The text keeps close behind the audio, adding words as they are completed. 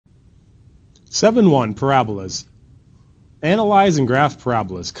7.1 Parabolas. Analyze and graph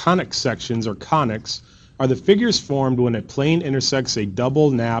parabolas. Conic sections, or conics, are the figures formed when a plane intersects a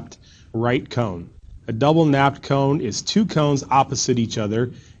double-napped right cone. A double-napped cone is two cones opposite each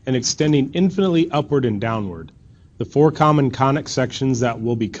other and extending infinitely upward and downward. The four common conic sections that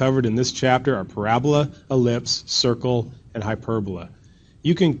will be covered in this chapter are parabola, ellipse, circle, and hyperbola.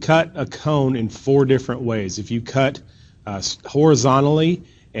 You can cut a cone in four different ways. If you cut horizontally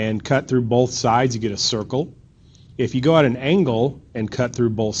and cut through both sides, you get a circle. If you go at an angle and cut through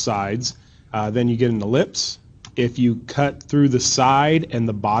both sides, then you get an ellipse. If you cut through the side and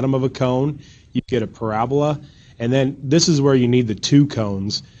the bottom of a cone, you get a parabola. And then this is where you need the two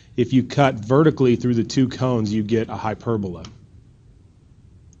cones. If you cut vertically through the two cones, you get a hyperbola.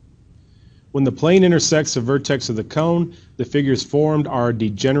 When the plane intersects the vertex of the cone, the figures formed are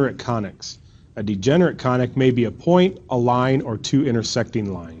degenerate conics. A degenerate conic may be a point, a line, or two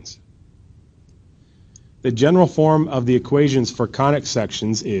intersecting lines. The general form of the equations for conic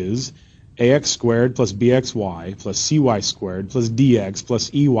sections is ax squared plus bxy plus cy squared plus dx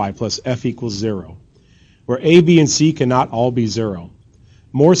plus ey plus f equals 0, where a, b, and c cannot all be 0.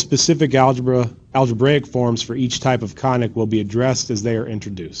 More specific algebraic forms for each type of conic will be addressed as they are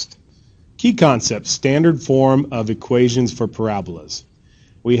introduced. Key concepts: standard form of equations for parabolas.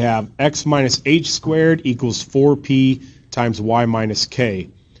 We have x minus h squared equals 4p times y minus k,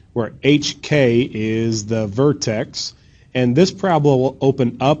 where hk is the vertex, and this parabola will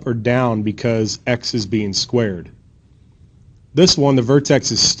open up or down because x is being squared. This one, the vertex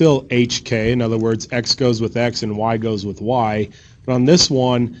is still hk, in other words, x goes with x and y goes with y, but on this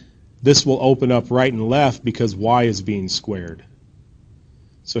one, this will open up right and left because y is being squared.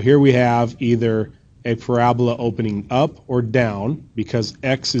 So here we have either a parabola opening up or down because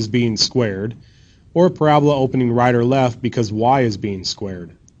x is being squared, or a parabola opening right or left because y is being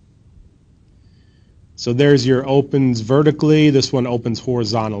squared. So there's your opens vertically, this one opens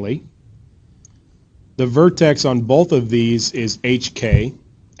horizontally. The vertex on both of these is hk.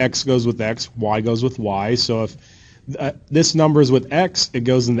 X goes with x, y goes with y. So if this number is with x, it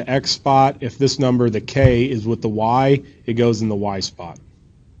goes in the x spot. If this number, the k, is with the y, it goes in the y spot.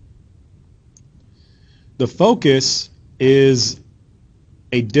 The focus is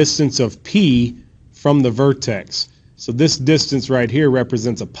a distance of p from the vertex. So this distance right here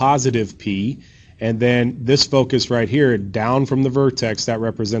represents a positive p, and then this focus right here down from the vertex, that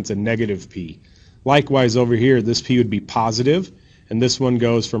represents a negative p. Likewise over here, this p would be positive, and this one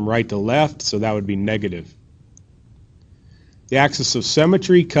goes from right to left, so that would be negative. The axis of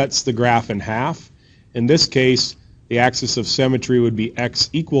symmetry cuts the graph in half. In this case, the axis of symmetry would be x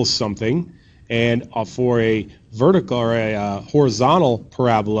equals something, and for a vertical or a horizontal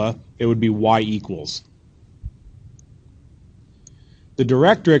parabola, it would be y equals. The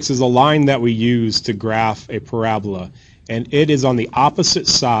directrix is a line that we use to graph a parabola, and it is on the opposite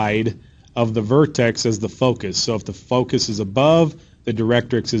side of the vertex as the focus. So if the focus is above, the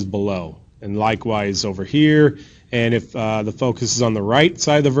directrix is below. And likewise over here, and if the focus is on the right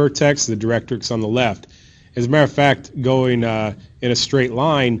side of the vertex, the directrix on the left. As a matter of fact, going in a straight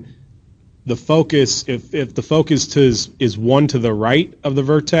line, the focus, if the focus is 1 to the right of the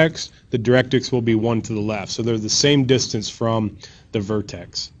vertex, the directrix will be 1 to the left. So they're the same distance from the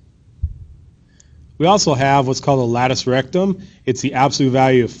vertex. We also have what's called a lattice rectum. It's the absolute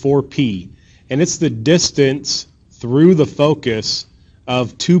value of 4p, and it's the distance through the focus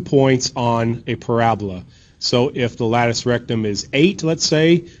of 2 points on a parabola. So if the lattice rectum is 8, let's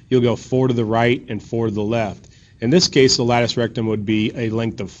say, you'll go 4 to the right and 4 to the left. In this case, the lattice rectum would be a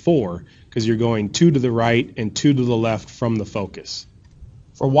length of 4 because you're going 2 to the right and 2 to the left from the focus.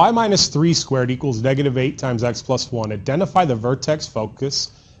 For y minus 3 squared equals negative 8 times x plus 1, identify the vertex,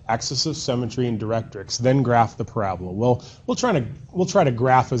 focus, axis of symmetry, and directrix, then graph the parabola. We'll try to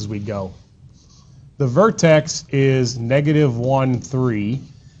graph as we go. The vertex is negative 1, 3,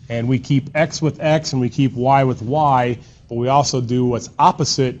 and we keep x with x and we keep y with y, but we also do what's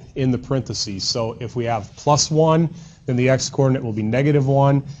opposite in the parentheses. So if we have plus 1, then the x-coordinate will be negative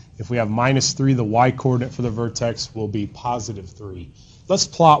 1. If we have minus 3, the y-coordinate for the vertex will be positive 3. Let's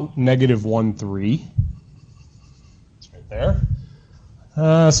plot negative 1, 3. It's right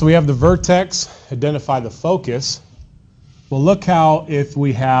there. So we have the vertex, identify the focus. Well, look how if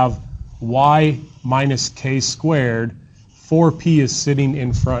we have y minus k squared, 4p is sitting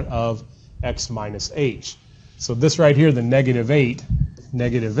in front of x minus h. So this right here, the negative 8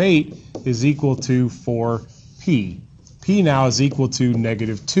 is equal to 4p. P now is equal to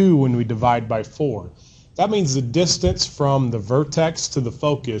negative 2 when we divide by 4. That means the distance from the vertex to the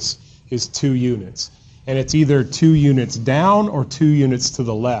focus is 2 units. And it's either 2 units down or 2 units to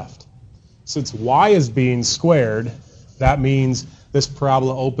the left. Since y is being squared, that means this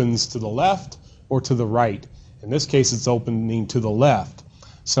parabola opens to the left or to the right. In this case, it's opening to the left.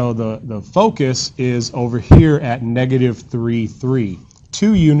 So the focus is over here at negative 3, 3,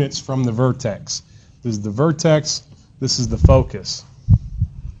 2 units from the vertex. This is the vertex, this is the focus.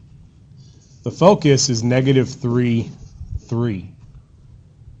 The focus is negative 3, 3.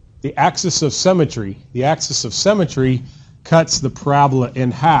 The axis of symmetry. The axis of symmetry cuts the parabola in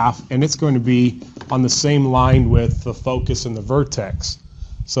half, and it's going to be on the same line with the focus and the vertex.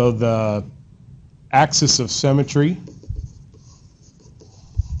 So the axis of symmetry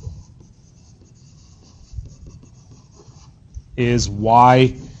is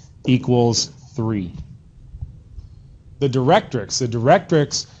y equals 3. The directrix. The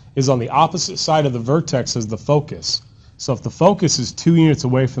directrix is on the opposite side of the vertex as the focus. So if the focus is 2 units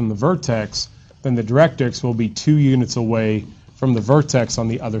away from the vertex, then the directrix will be 2 units away from the vertex on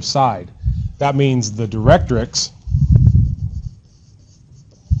the other side. That means the directrix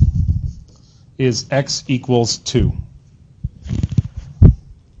is x equals 2.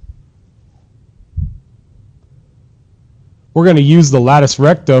 We're going to use the lattice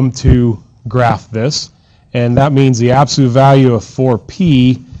rectum to graph this, and that means the absolute value of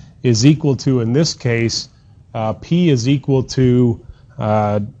 4p is equal to, in this case, p is equal to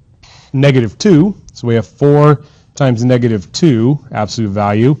negative 2. So we have 4 times negative 2 absolute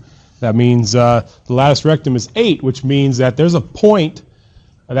value. That means the lattice rectum is 8, which means that there's a point,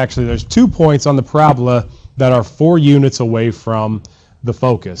 and actually there's 2 points on the parabola that are 4 units away from the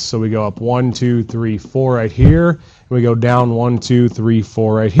focus. So we go up 1, 2, 3, 4 right here, and we go down 1, 2, 3,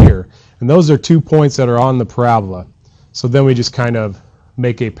 4 right here. And those are 2 points that are on the parabola. So then we just kind of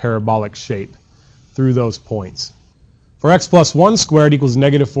make a parabolic shape through those points. For x plus 1 squared equals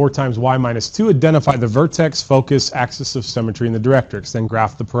negative 4 times y minus 2, identify the vertex, focus, axis of symmetry, and the directrix, then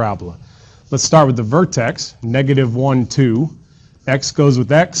graph the parabola. Let's start with the vertex, negative 1, 2. X goes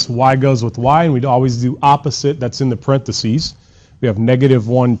with x, y goes with y, and we'd always do opposite, that's in the parentheses. We have negative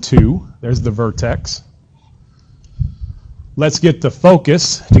 1, 2. There's the vertex. Let's get the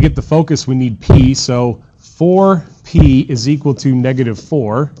focus. To get the focus, we need p, so 4p is equal to negative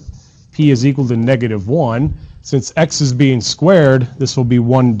 4. P is equal to negative 1. Since x is being squared, this will be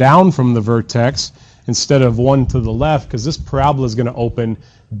 1 down from the vertex instead of 1 to the left, because this parabola is going to open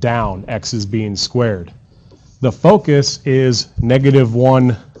down, x is being squared. The focus is negative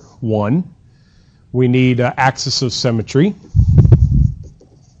 1, 1. We need axis of symmetry.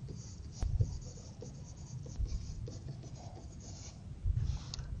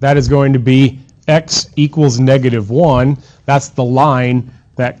 That is going to be x equals negative 1. That's the line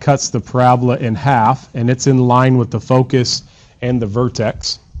that cuts the parabola in half, and it's in line with the focus and the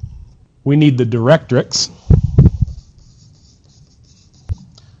vertex. We need the directrix.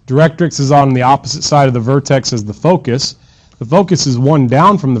 Directrix is on the opposite side of the vertex as the focus. The focus is 1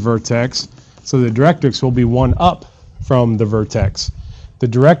 down from the vertex, so the directrix will be 1 up from the vertex. The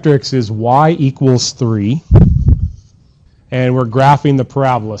directrix is y equals 3, and we're graphing the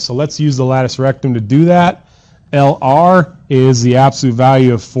parabola. So let's use the lattice rectum to do that. LR is the absolute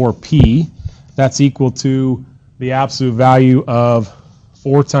value of 4p. That's equal to the absolute value of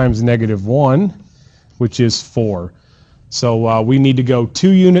 4 times negative 1, which is 4. So we need to go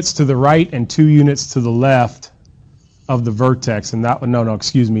 2 units to the right and 2 units to the left of the vertex. And that one, no,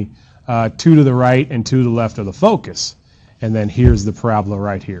 excuse me, 2 to the right and 2 to the left of the focus. And then here's the parabola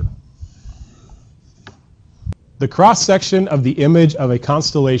right here. The cross-section of the image of a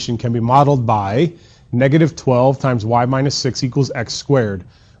constellation can be modeled by negative 12 times y minus 6 equals x squared,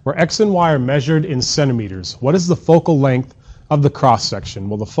 where x and y are measured in centimeters. What is the focal length of the cross-section?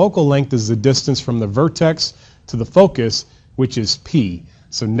 Well, the focal length is the distance from the vertex to the focus, which is p.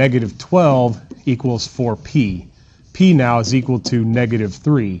 So negative 12 equals 4p. P now is equal to negative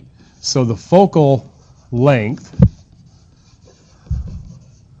 3. So the focal length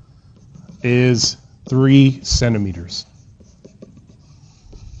is 3 centimeters.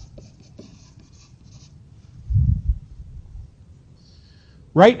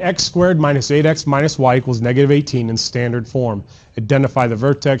 Write x squared minus 8x minus y equals negative 18 in standard form. Identify the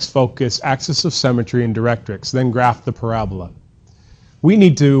vertex, focus, axis of symmetry, and directrix. Then graph the parabola. We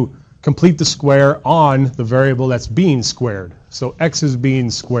need to complete the square on the variable that's being squared. So x is being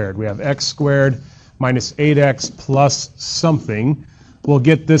squared. We have x squared minus 8x plus something. We'll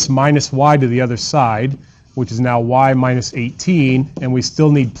get this minus y to the other side, which is now y minus 18, and we still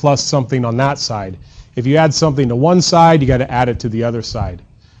need plus something on that side. If you add something to one side, you got to add it to the other side.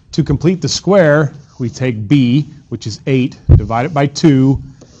 To complete the square, we take b, which is 8, divide it by 2,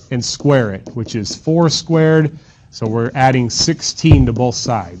 and square it, which is 4 squared. So we're adding 16 to both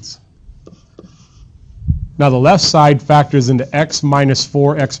sides. Now the left side factors into x minus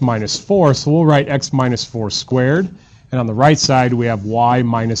 4, so we'll write x minus 4 squared. And on the right side, we have y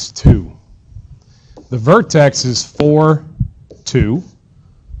minus 2. The vertex is 4, 2.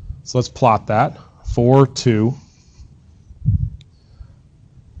 So let's plot that. 4, 2.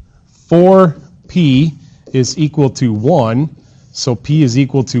 4p is equal to 1, so p is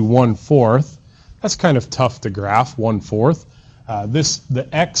equal to 1/4. That's kind of tough to graph, 1/4. The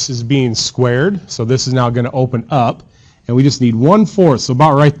x is being squared, so this is now going to open up, and we just need 1/4, so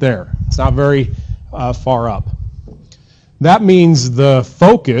about right there. It's not very far up. That means the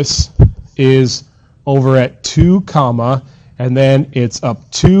focus is over at 2, and then it's up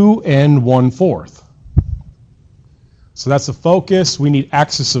 2 and 1/4. So that's the focus. We need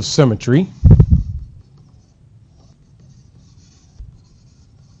axis of symmetry.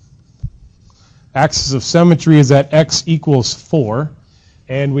 Axis of symmetry is at x equals 4,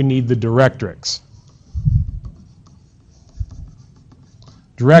 and we need the directrix.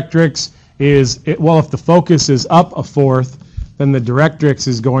 Directrix is, well, if the focus is up 1/4, then the directrix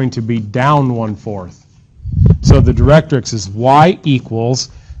is going to be down 1/4. So the directrix is y equals,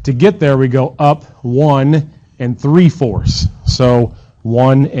 to get there we go up 1 and 3/4. So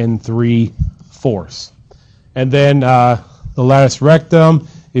 1 and 3/4. And then the lattice rectum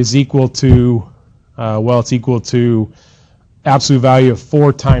is equal to, it's equal to absolute value of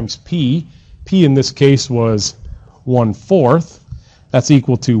 4 times p. P in this case was 1/4. That's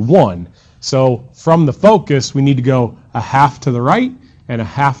equal to 1. So from the focus, we need to go a half to the right and a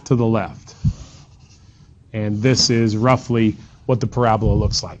half to the left. And this is roughly what the parabola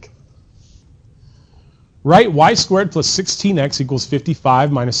looks like. Write y squared plus 16x equals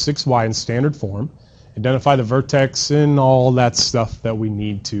 55 minus 6y in standard form. Identify the vertex and all that stuff that we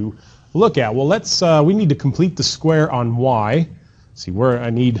need to look at. Well, we need to complete the square on y. See where I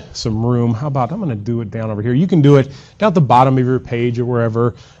need some room. How about I'm going to do it down over here. You can do it down at the bottom of your page or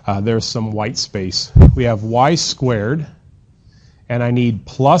wherever there's some white space. We have y squared, and I need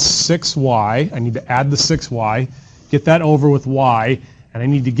plus 6y. I need to add the 6y, get that over with y, and I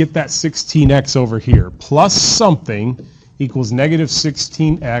need to get that 16x over here. Plus something equals negative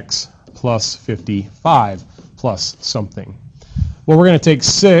 16x plus 55 plus something. Well, we're going to take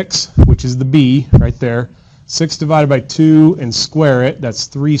 6, which is the b right there. 6 divided by 2 and square it. That's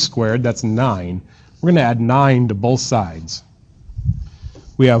 3 squared. That's 9. We're going to add 9 to both sides.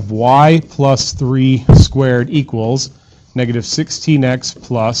 We have y plus 3 squared equals negative 16x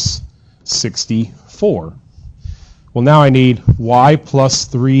plus 64. Well, now I need y plus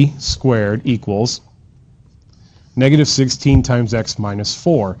 3 squared equals negative 16 times x minus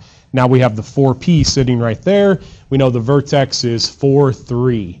 4. Now we have the 4p sitting right there. We know the vertex is 4,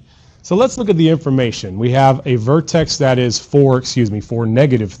 3. So let's look at the information. We have a vertex that is 4,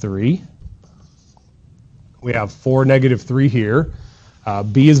 negative 3. We have 4, negative 3 here.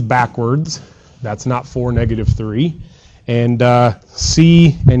 B is backwards. That's not 4, negative 3. And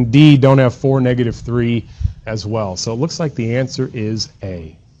C and D don't have 4, negative 3 as well. So it looks like the answer is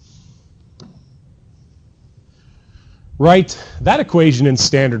A. Write that equation in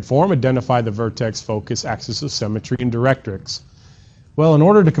standard form. Identify the vertex, focus, axis of symmetry, and directrix. Well, in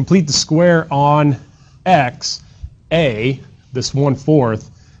order to complete the square on x, A, this 1/4,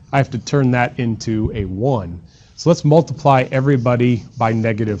 I have to turn that into a 1. So let's multiply everybody by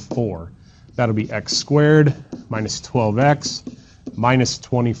negative 4. That'll be x squared minus 12x minus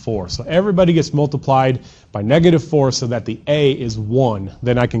 24. So everybody gets multiplied by negative 4 so that the A is 1.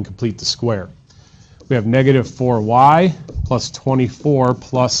 Then I can complete the square. We have negative 4y plus 24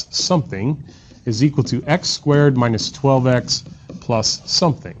 plus something is equal to x squared minus 12x plus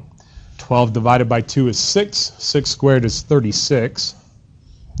something. 12 divided by 2 is 6. 6 squared is 36.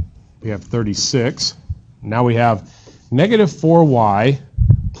 We have 36. Now we have negative 4y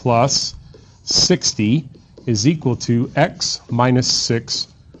plus 60 is equal to x minus 6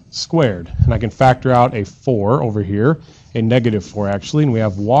 squared. And I can factor out a 4 over here, a negative 4 actually, and we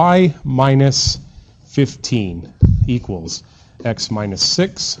have y minus 15 equals x minus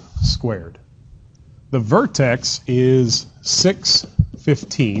 6 squared. The vertex is 6,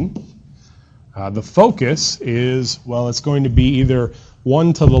 15. The focus is, well, it's going to be either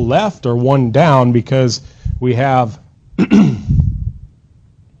 1 to the left or 1 down because we have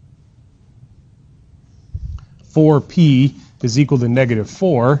 4p is equal to negative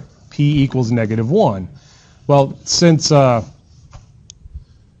 4, p equals negative 1. Well, since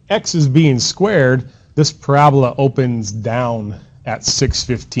x is being squared, this parabola opens down at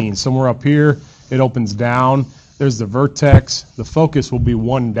 6:15. Somewhere up here, it opens down. There's the vertex. The focus will be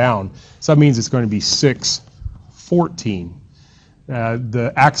 1 down. So that means it's going to be 6:14.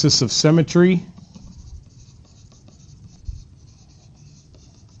 The axis of symmetry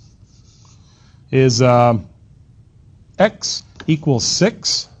is x equals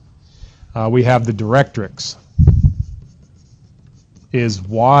 6. We have the directrix is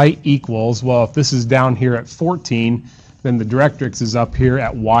y equals, well, if this is down here at 14, then the directrix is up here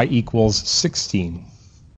at y equals 16.